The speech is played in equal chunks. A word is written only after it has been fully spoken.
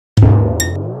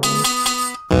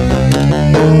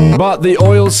but the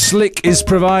oil slick is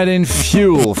providing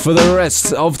fuel for the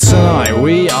rest of tonight.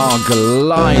 We are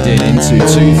gliding into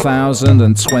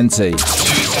 2020.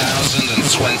 2020.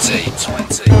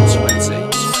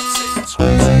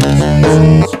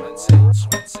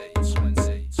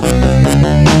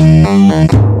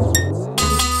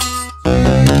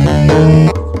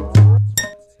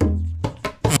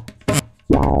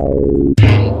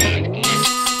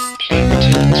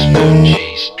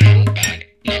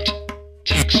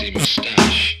 Taxi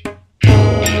moustache,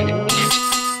 handbag, nut,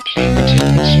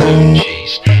 plankton, spoon,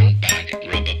 cheese, handbag,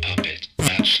 rubber puppet,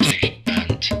 matchstick,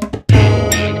 ant,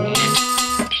 handbag, nut,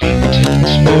 plankton,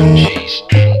 spoon, cheese,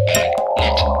 handbag,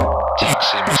 nut,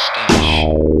 taxi moustache,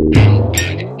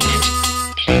 handbag, nut,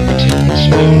 plankton,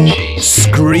 spoon, cheese.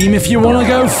 Scream if you want to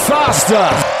go faster!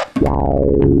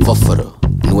 Fósforo,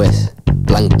 nuez,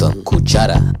 plancton,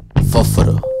 cuchara,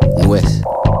 fósforo, nuez,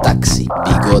 taxi,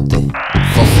 bigote,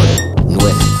 fósforo,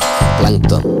 nuez,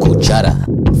 plancton, cuchara,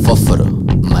 fósforo,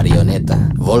 marioneta,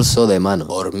 bolso de mano,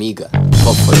 hormiga,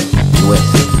 fósforo, nuez,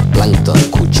 plancton,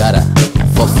 cuchara,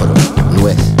 fósforo,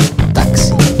 nuez,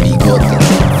 taxi, bigote,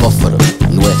 fósforo,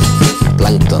 nuez,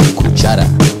 plancton, cuchara,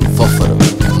 fósforo,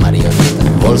 marioneta,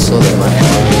 bolso de mano.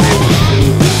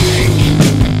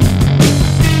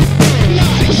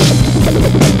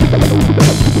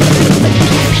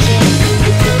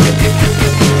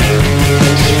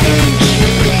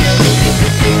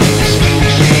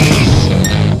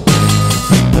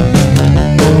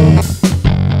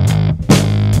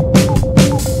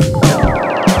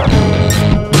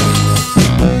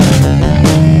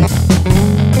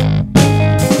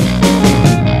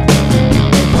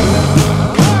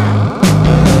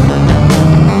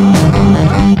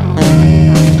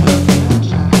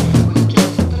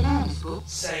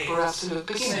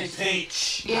 Say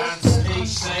peach. Hands, peach,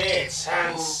 say it.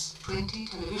 Hands. 20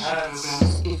 television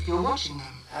programs if you're watching them.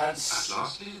 Hands. And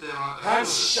lastly, there are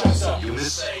Hands, shut up.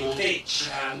 units Say called peach.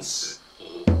 Hands.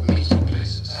 or meeting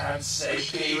places. Hands, say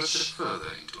which take you a step peach.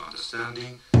 further into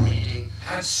understanding, reading, and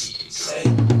Hands, seeking. say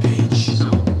peach. So,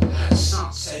 Hands, now,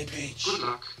 say peach. good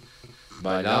luck.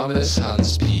 Mein Name ist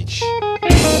Hans Peach.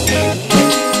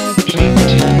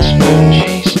 Plankton, spoon,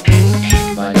 cheese,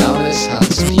 handbag, Mein Name ist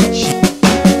Hans Peach.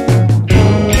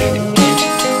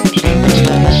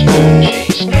 plankton, spoon,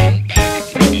 cheese, handbag,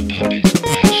 rubber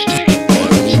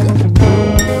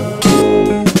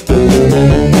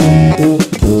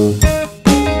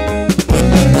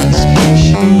puppet,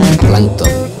 matchstick,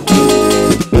 Plancton,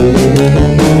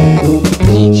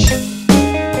 peach,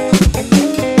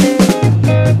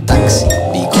 taxi,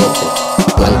 bigote,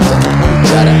 plancton,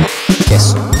 cuchara,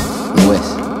 queso, nuez,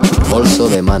 bolso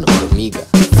de mano, hormiga,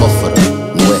 fósforo,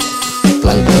 nuez,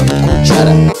 plancton,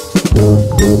 cuchara.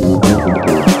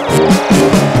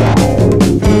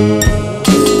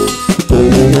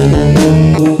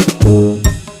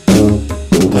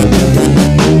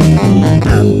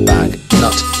 Handbag,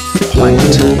 nut,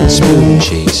 plankton, spoon,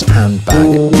 cheese,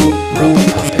 handbag, rubber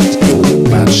puppet,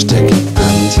 matchstick,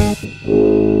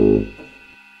 ant.